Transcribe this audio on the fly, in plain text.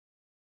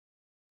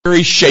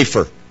Harry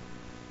Schaefer.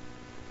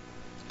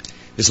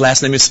 His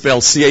last name is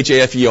spelled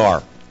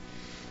C-H-A-F-E-R.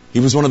 He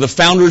was one of the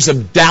founders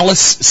of Dallas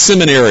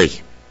Seminary,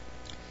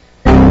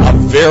 a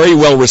very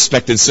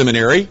well-respected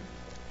seminary.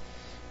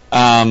 He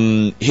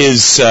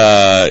was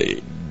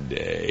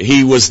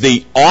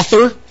the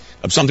author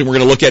of something we're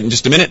going to look at in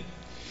just a minute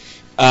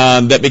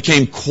that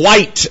became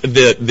quite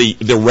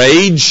the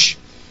rage.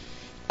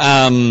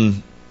 Let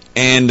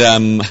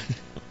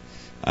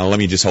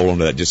me just hold on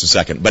to that just a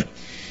second. But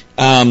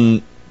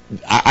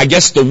I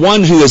guess the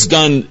one who has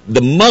done the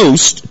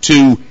most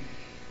to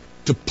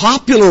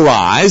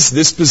popularize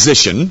this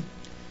position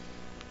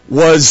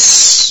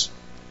was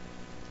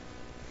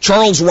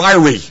Charles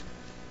Ryrie.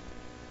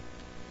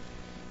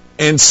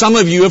 And some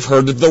of you have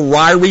heard of the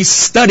Ryrie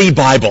Study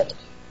Bible.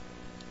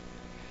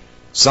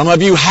 Some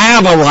of you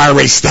have a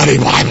Ryrie Study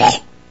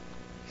Bible,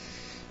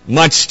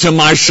 much to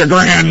my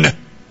chagrin.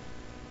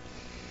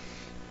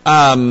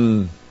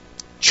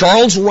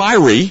 Charles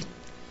Ryrie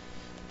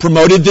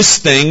promoted this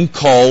thing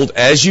called,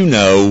 as you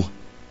know,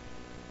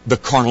 the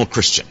carnal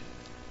Christian.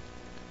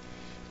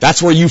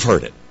 That's where you've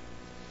heard it.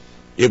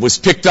 It was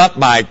picked up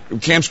by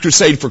Campus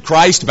Crusade for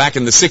Christ back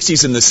in the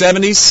 60s and the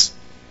 70s,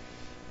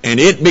 and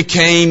it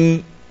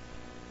became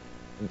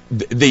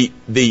the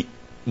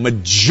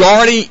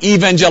majority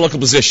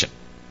evangelical position.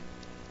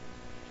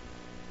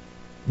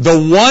 The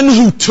one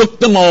who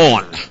took them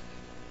on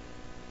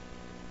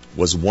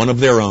was one of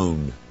their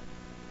own.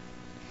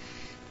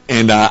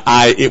 And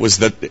it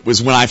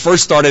was when I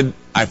first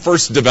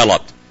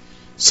developed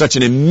such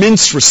an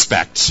immense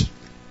respect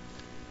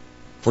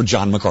for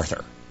John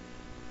MacArthur.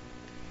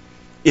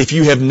 If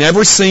you have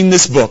never seen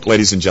this book,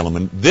 ladies and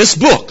gentlemen, this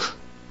book,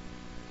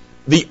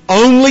 the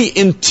only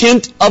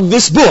intent of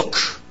this book,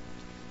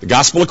 The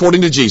Gospel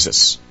According to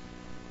Jesus,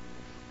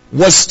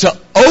 was to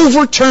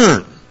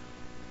overturn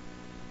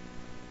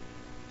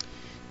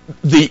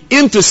the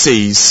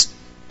emphases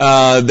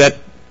that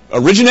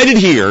originated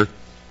here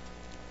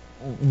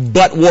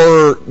but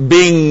were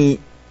being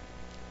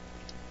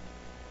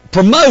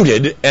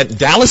promoted at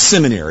Dallas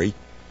Seminary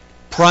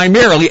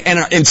primarily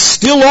and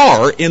still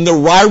are in the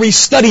Ryrie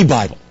Study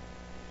Bible.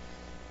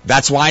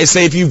 That's why I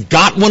say if you've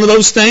got one of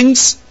those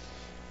things,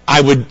 I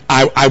would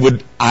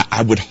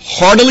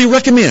heartily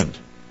recommend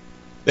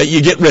that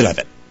you get rid of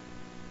it.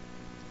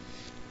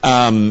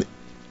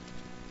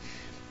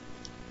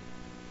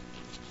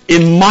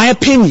 In my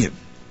opinion,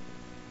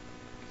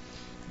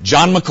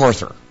 John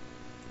MacArthur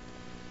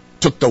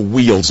took the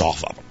wheels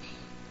off of him.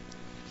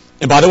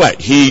 And by the way,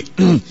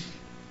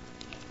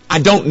 I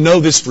don't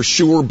know this for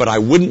sure, but I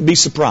wouldn't be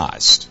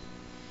surprised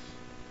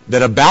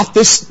that about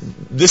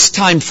this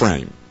time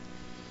frame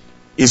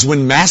is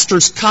when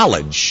Masters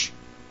College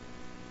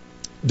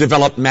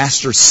developed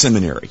Masters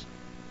Seminary.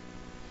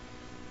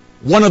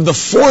 One of the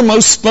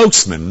foremost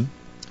spokesmen,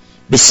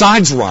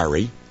 besides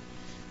Ryrie,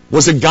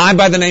 was a guy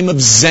by the name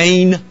of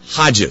Zane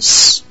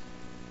Hodges.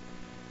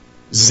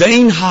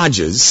 Zane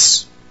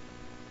Hodges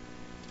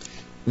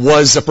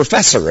was a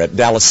professor at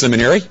Dallas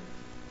Seminary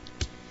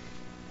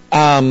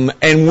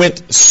and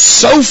went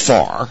so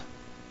far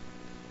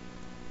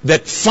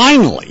that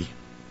finally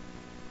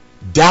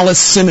Dallas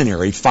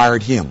Seminary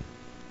fired him.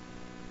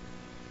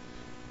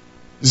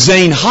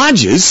 Zane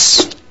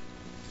Hodges,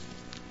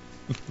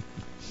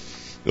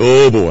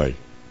 oh boy,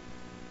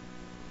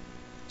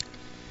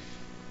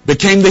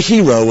 became the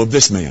hero of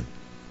this man,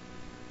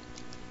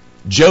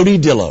 Jody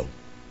Dillow.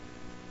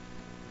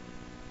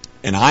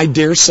 And I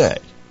dare say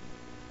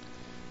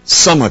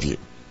some of you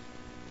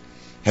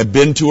have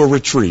been to a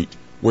retreat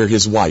where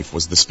his wife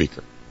was the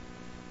speaker.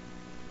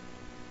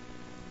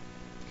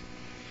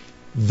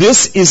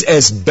 This is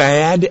as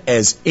bad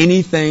as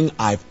anything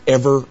I've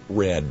ever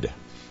read.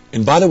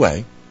 And by the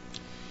way,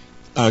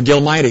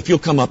 Gil Mayette, if you'll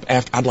come up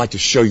after, I'd like to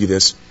show you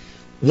this.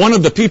 One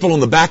of the people on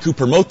the back who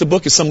promote the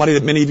book is somebody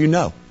that many of you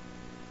know.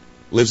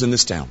 Lives in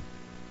this town.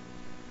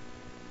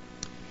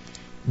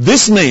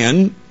 This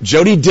man,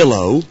 Jody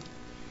Dillow,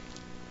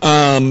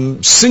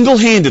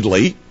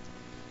 single-handedly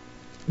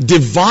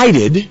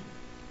divided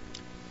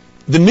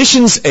the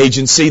missions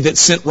agency that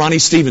sent Ronnie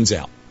Stevens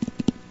out.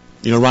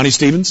 You know Ronnie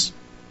Stevens?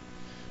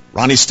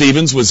 Ronnie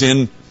Stevens was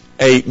in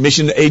a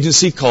mission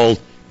agency called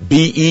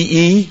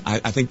BEE,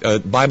 I think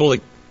Bible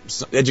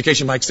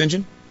Education by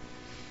Extension.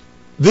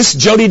 This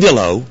Jody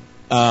Dillow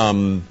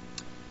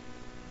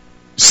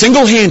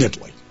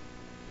single-handedly,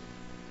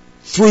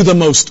 through the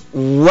most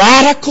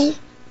radical,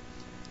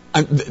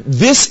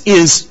 this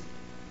is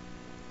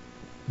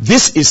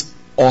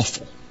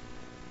awful.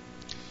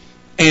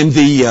 And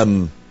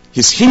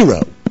his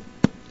hero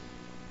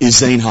is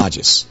Zane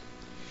Hodges.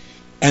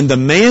 And the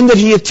man that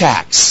he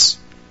attacks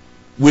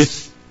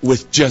with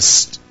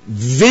just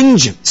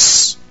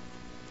vengeance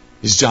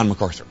is John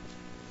MacArthur.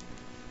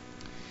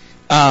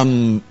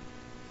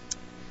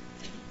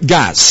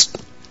 Guys,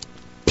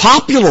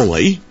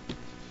 popularly,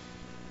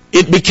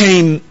 it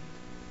became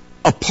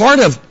a part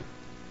of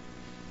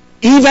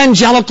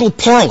evangelical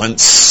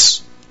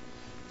parlance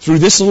through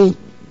this little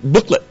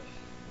booklet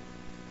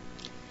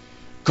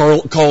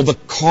called The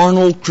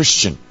Carnal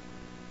Christian.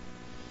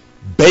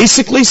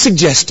 basically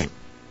suggesting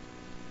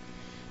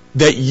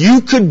that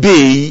you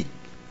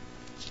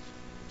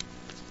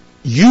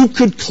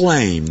could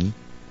claim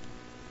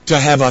to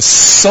have a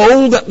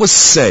soul that was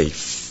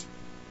safe,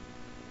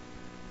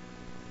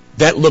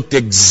 that looked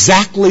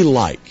exactly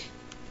like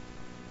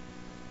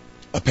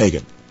a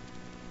pagan.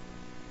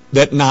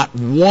 That not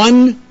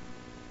one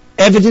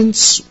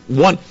evidence,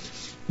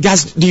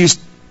 guys, do you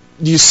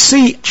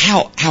see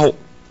how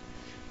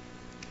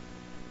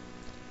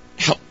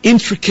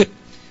intricate?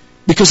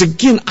 Because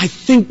again, I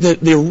think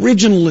that the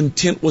original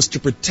intent was to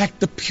protect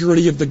the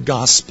purity of the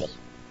gospel.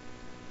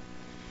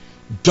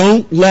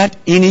 Don't let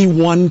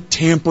anyone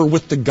tamper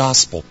with the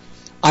gospel.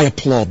 I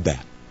applaud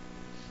that.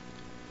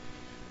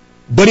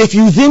 But if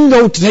you then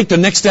go to take the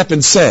next step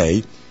and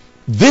say,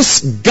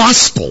 this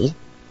gospel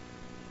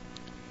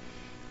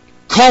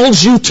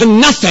calls you to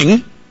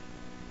nothing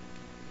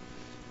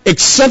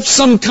except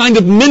some kind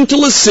of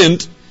mental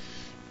assent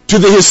to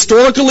the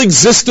historical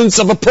existence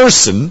of a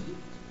person,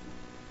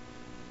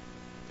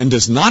 and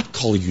does not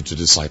call you to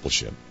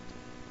discipleship,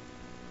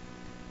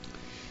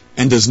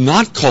 and does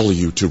not call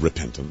you to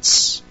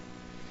repentance,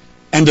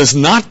 and does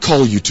not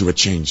call you to a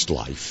changed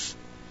life,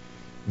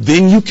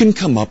 then you can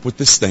come up with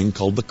this thing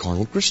called the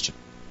carnal Christian.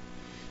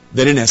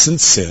 That in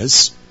essence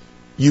says,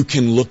 you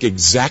can look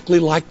exactly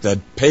like the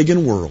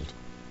pagan world,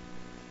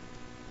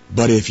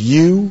 but if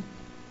you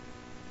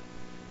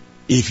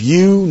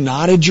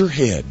nodded your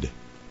head,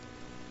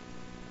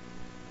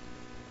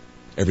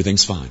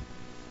 everything's fine.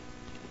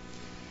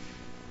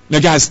 Now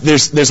guys,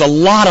 there's a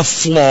lot of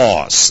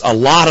flaws, a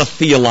lot of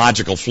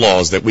theological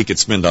flaws that we could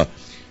spend a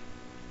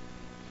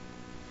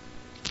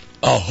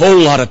whole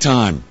lot of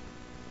time.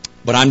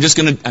 But I'm just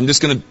gonna try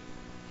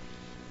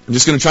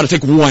to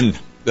take one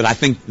that I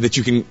think that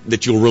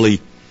you'll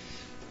really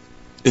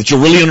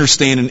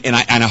understand, and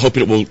I hope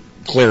it will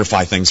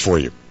clarify things for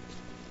you.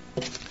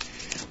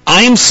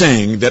 I am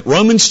saying that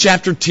Romans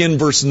chapter 10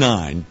 verse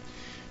 9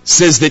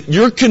 says that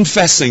you're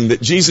confessing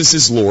that Jesus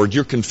is Lord,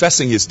 you're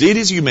confessing His deity,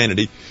 His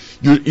humanity,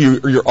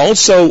 you're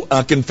also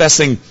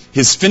confessing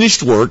His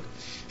finished work,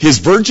 His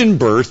virgin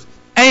birth,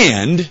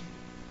 and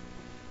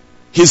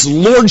His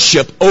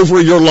lordship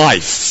over your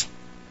life.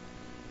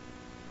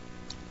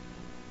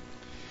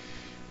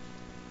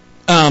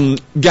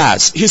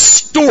 Guys,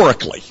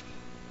 historically,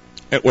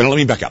 well, let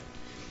me back up.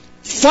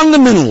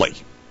 Fundamentally,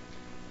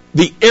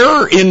 the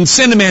error in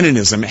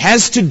sentimentalism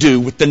has to do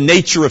with the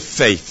nature of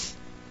faith.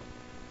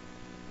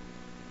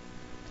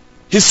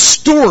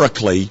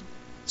 Historically,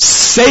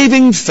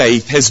 saving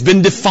faith has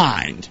been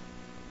defined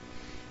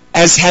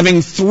as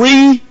having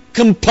three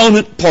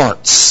component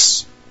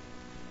parts.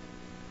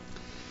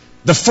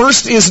 The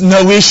first is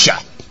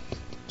noetia.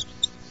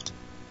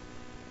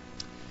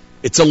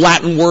 It's a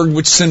Latin word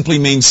which simply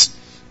means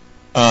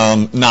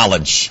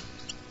knowledge.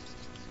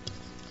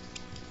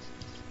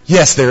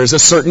 Yes, there is a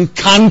certain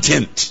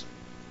content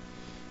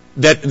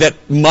that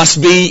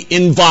must be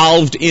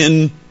involved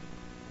in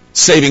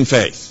saving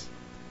faith.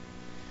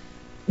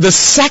 The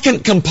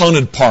second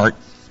component part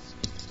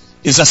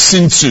is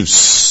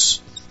assensus.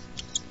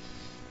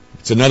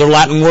 It's another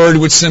Latin word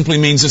which simply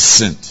means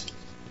assent.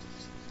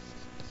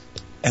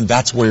 And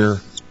that's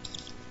where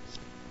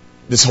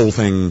this whole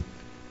thing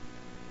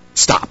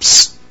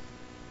stops.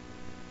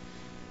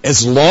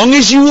 As long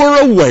as you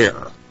are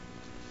aware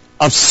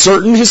of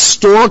certain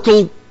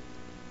historical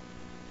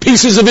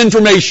pieces of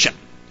information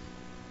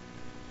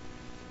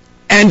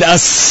and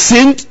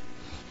assent,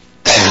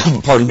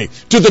 pardon me,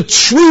 to the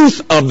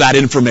truth of that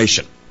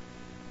information.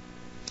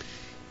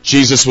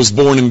 Jesus was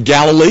born in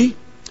Galilee.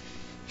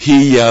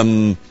 He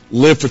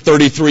lived for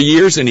 33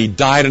 years and he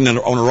died on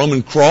a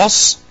Roman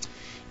cross.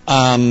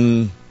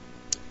 And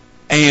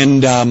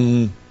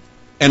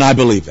I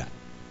believe that.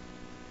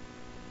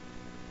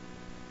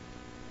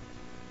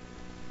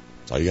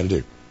 That's all you got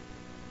to do.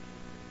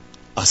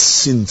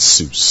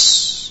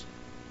 Assensus.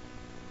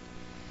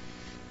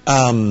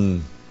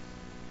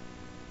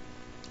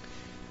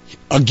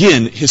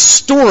 Again,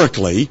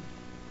 historically,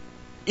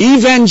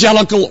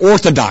 evangelical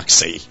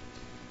orthodoxy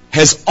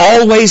has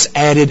always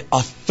added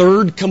a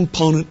third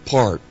component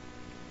part,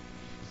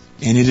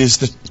 and it is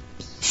the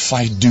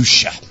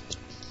fiducia.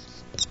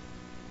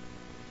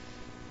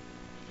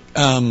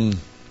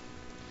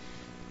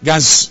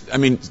 Guys, I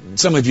mean,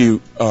 some of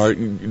you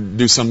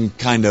do some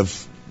kind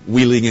of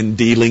wheeling and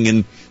dealing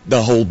in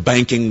the whole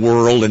banking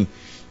world, and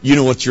you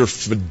know what your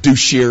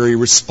fiduciary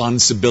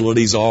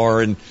responsibilities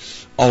are and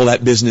all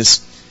that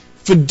business.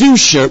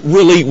 Fiducia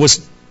really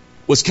was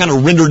kind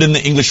of rendered in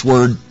the English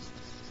word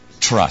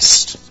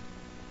trust.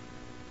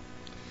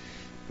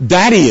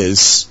 That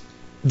is,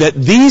 that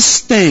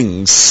these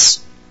things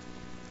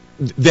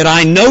that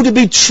I know to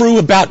be true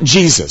about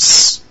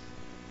Jesus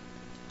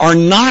are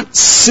not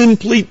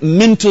simply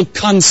mental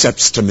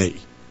concepts to me,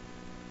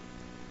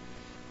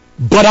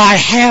 but I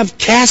have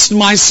cast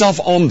myself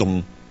on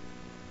them,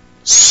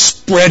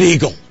 spread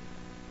eagle.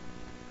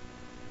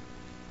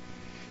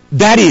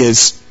 That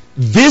is,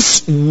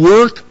 this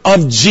work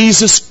of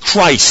Jesus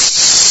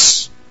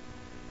Christ's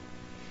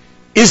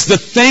is the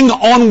thing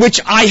on which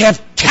I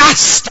have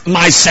cast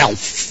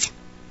myself.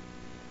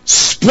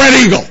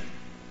 Spread eagle.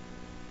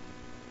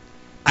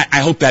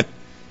 I hope that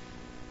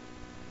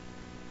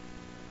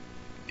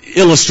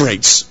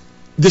illustrates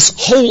this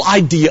whole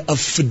idea of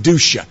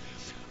fiducia.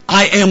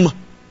 I am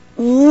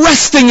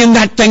resting in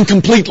that thing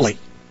completely.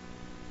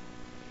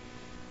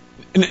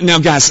 Now,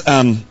 guys,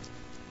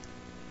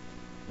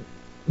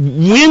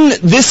 when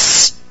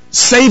this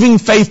saving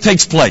faith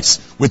takes place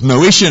with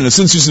Noetia and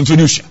Ascensus and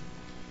fiducia,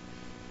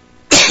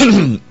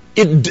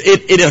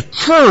 it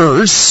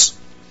occurs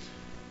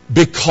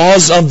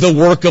because of the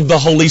work of the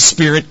Holy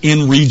Spirit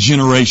in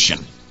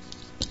regeneration.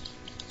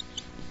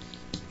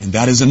 And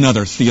that is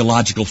another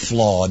theological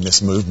flaw in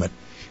this movement,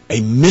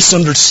 a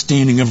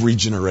misunderstanding of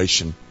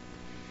regeneration.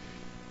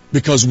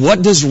 Because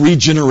what does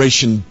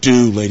regeneration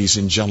do, ladies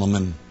and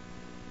gentlemen?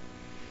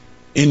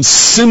 In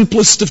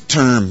simplest of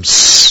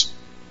terms,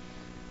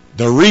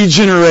 the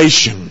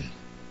regeneration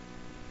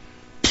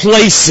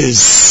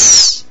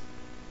places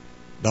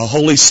the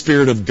Holy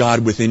Spirit of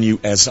God within you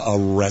as a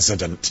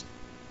resident.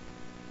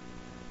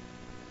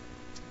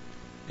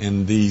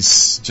 And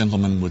these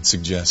gentlemen would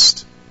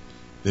suggest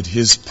that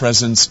His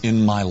presence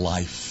in my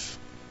life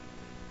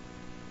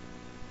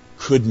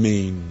could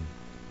mean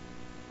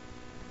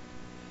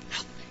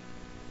nothing.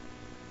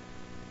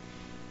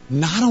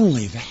 Not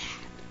only that,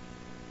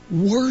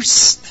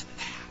 worse than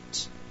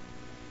that,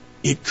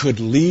 it could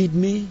lead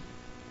me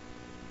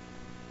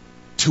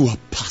to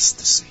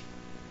apostasy.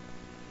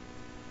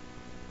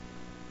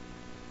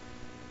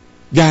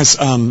 Guys,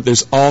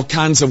 there's all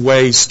kinds of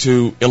ways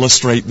to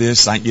illustrate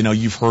this.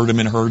 You've heard them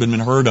and heard them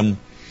and heard them.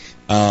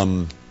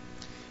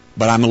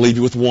 But I'm going to leave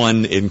you with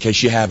one in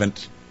case you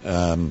haven't,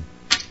 and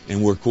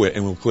we'll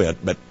quit.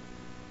 But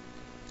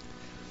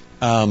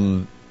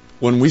when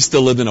we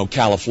still lived in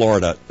Ocala,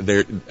 Florida,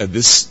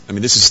 this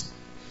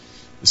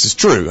is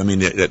true. I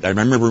mean, I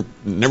remember,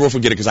 never will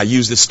forget it because I've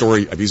used this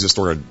story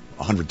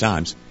 100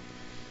 times.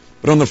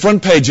 But on the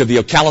front page of the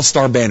Ocala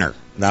Star-Banner,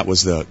 that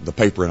was the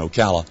paper in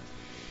Ocala,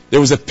 there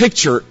was a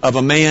picture of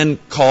a man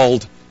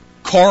called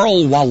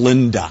Karl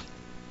Walenda.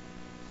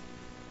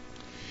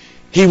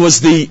 He was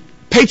the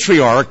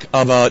patriarch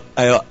of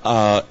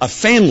a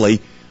family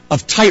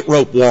of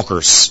tightrope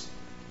walkers.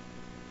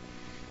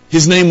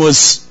 His name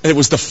was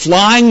the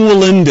Flying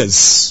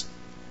Walendas.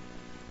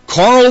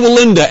 Karl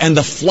Walenda and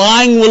the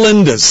Flying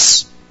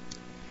Walendas.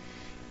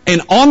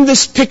 And in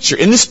this picture,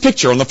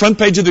 on the front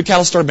page of the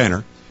Ocala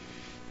Star-Banner,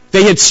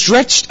 they had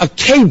stretched a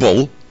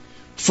cable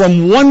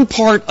from one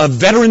part of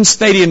Veterans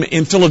Stadium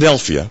in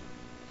Philadelphia.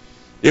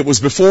 It was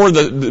before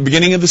the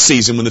beginning of the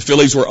season when the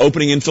Phillies were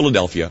opening in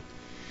Philadelphia.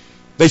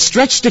 They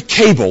stretched a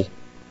cable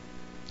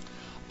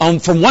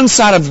from one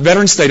side of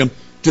Veterans Stadium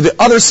to the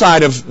other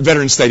side of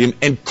Veterans Stadium,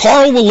 and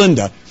Karl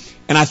Walenda,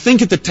 and I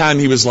think at the time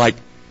he was like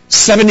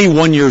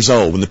 71 years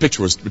old when the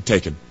picture was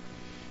taken.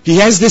 He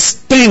has this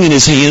thing in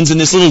his hands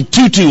and this little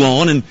tutu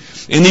on, and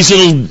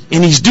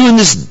he's doing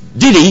this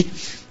ditty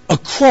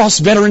across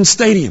Veterans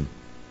Stadium.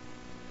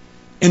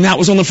 And that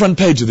was on the front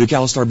page of the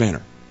Ocala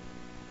Star-Banner.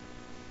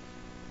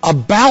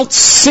 About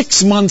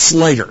 6 months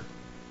later,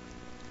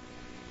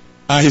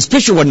 his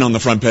picture wasn't on the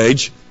front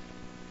page,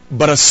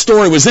 but a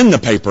story was in the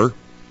paper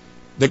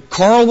that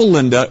Karl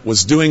Walenda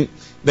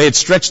they had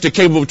stretched a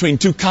cable between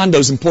two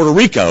condos in Puerto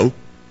Rico,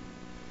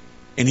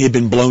 and he had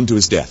been blown to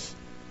his death.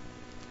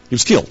 He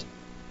was killed.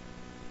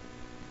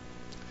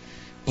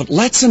 But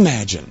let's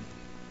imagine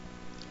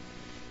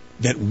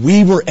that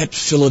we were at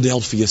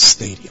Philadelphia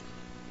Stadium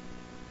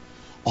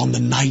on the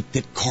night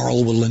that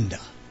Karl Walenda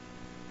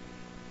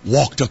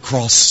walked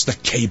across the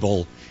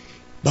cable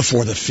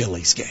before the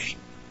Phillies game.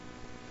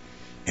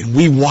 And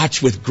we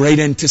watch with great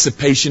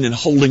anticipation and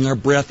holding our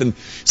breath and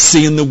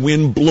seeing the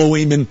wind blow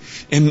him,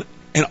 and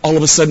all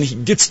of a sudden he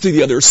gets to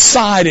the other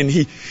side and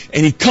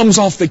he comes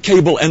off the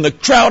cable and the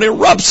crowd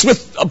erupts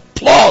with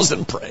applause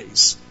and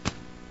praise.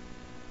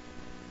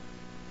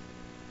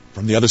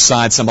 From the other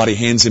side, somebody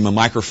hands him a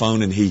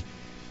microphone and he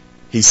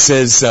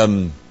says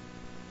to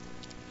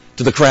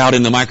the crowd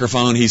in the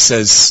microphone, he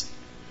says,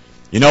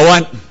 "You know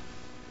what?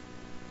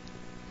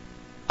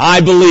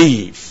 I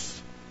believe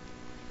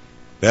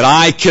that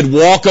I could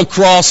walk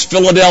across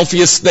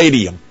Philadelphia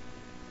Stadium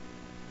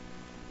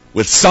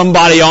with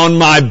somebody on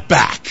my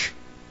back."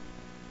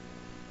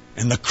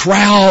 And the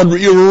crowd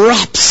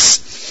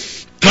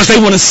erupts because they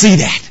want to see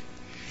that.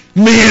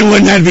 Man,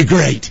 wouldn't that be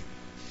great?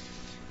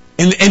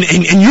 And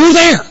you're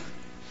there.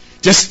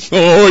 Just,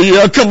 oh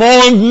yeah, come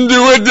on,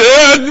 do it,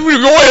 Dad.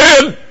 Go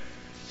ahead.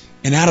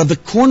 And out of the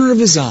corner of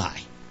his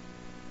eye,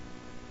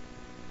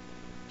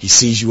 he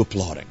sees you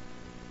applauding.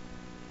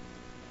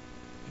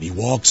 And he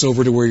walks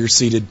over to where you're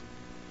seated,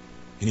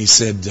 and he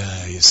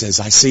says,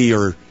 "I see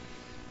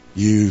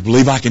you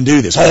believe I can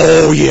do this."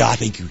 "Oh yeah, I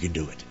think you can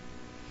do it."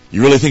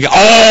 "You really think?"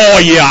 "Oh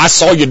yeah, I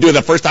saw you do it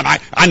the first time.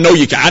 I know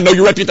you can. I know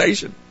your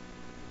reputation."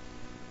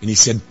 And he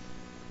said,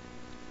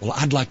 "Well,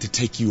 I'd like to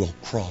take you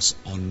across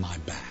on my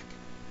back.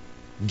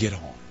 Get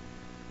on."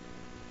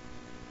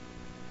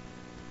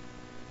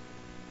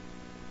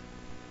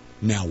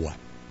 Now what?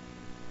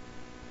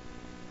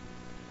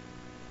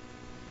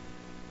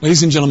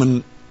 Ladies and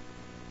gentlemen,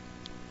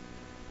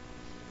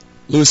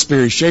 Louis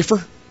Sperry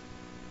Schaefer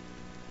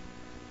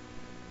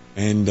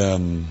and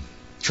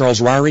Charles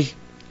Ryrie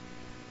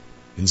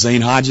and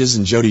Zane Hodges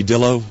and Jody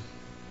Dillow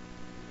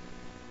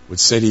would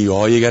say to you,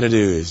 all you got to do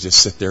is just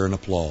sit there and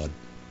applaud.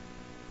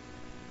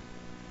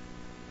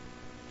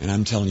 And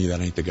I'm telling you,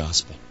 that ain't the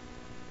gospel.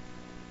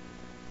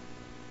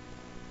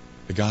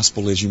 The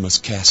gospel is you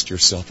must cast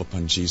yourself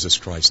upon Jesus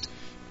Christ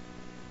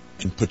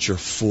and put your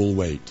full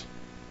weight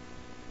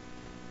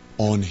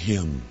on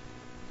Him.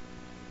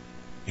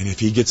 And if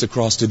He gets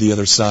across to the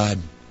other side,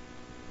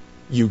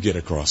 you get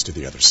across to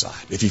the other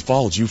side. If He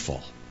falls, you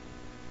fall.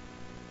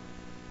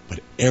 But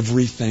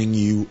everything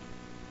you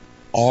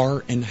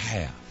are and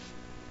have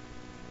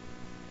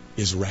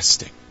is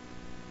resting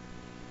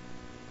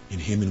in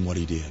Him and what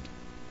He did.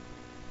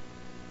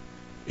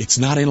 It's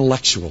not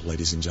intellectual,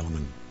 ladies and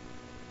gentlemen.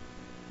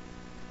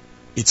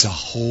 It's a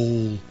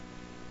whole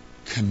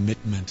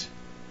commitment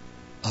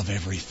of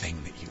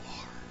everything that you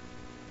are.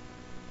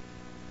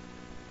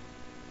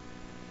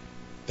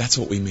 That's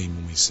what we mean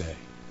when we say,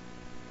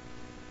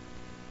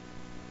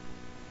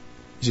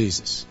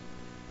 Jesus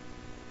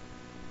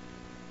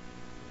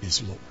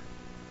is Lord.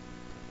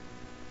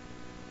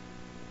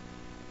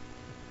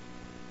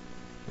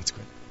 That's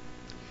good.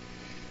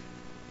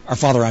 Our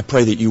Father, I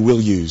pray that you will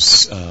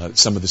use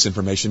some of this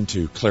information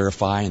to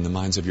clarify in the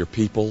minds of your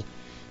people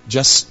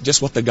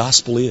just what the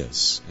gospel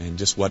is and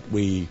just what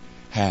we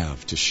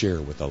have to share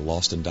with a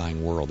lost and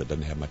dying world that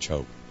doesn't have much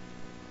hope.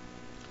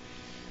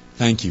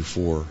 Thank you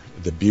for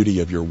the beauty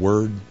of your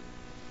word.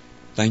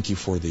 Thank you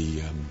for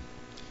the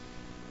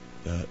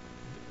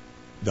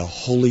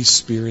Holy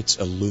Spirit's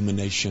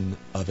illumination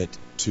of it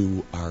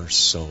to our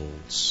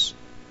souls.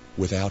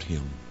 Without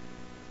Him,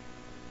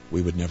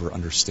 we would never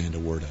understand a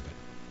word of it.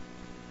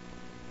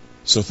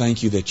 So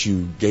thank you that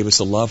you gave us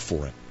a love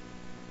for it.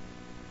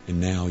 And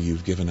now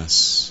you've given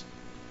us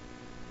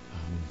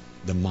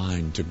the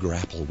mind to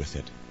grapple with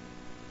it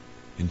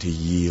and to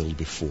yield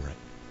before it.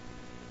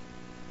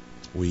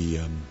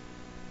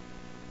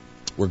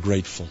 We're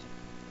grateful.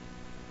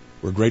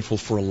 We're grateful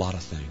for a lot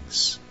of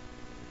things.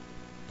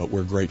 But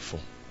we're grateful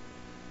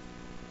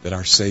that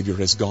our Savior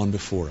has gone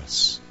before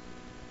us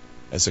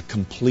as a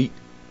complete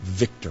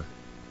victor.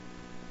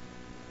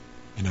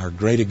 And our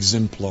great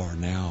exemplar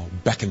now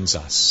beckons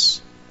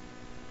us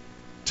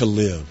to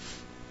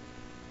live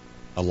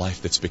a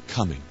life that's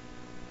becoming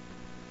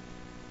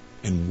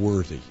and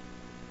worthy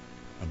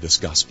of this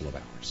gospel of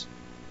ours.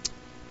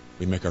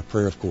 We make our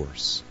prayer, of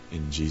course,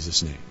 in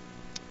Jesus' name.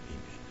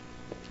 Amen.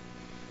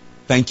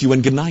 Thank you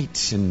and good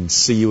night, and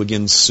see you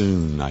again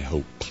soon, I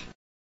hope.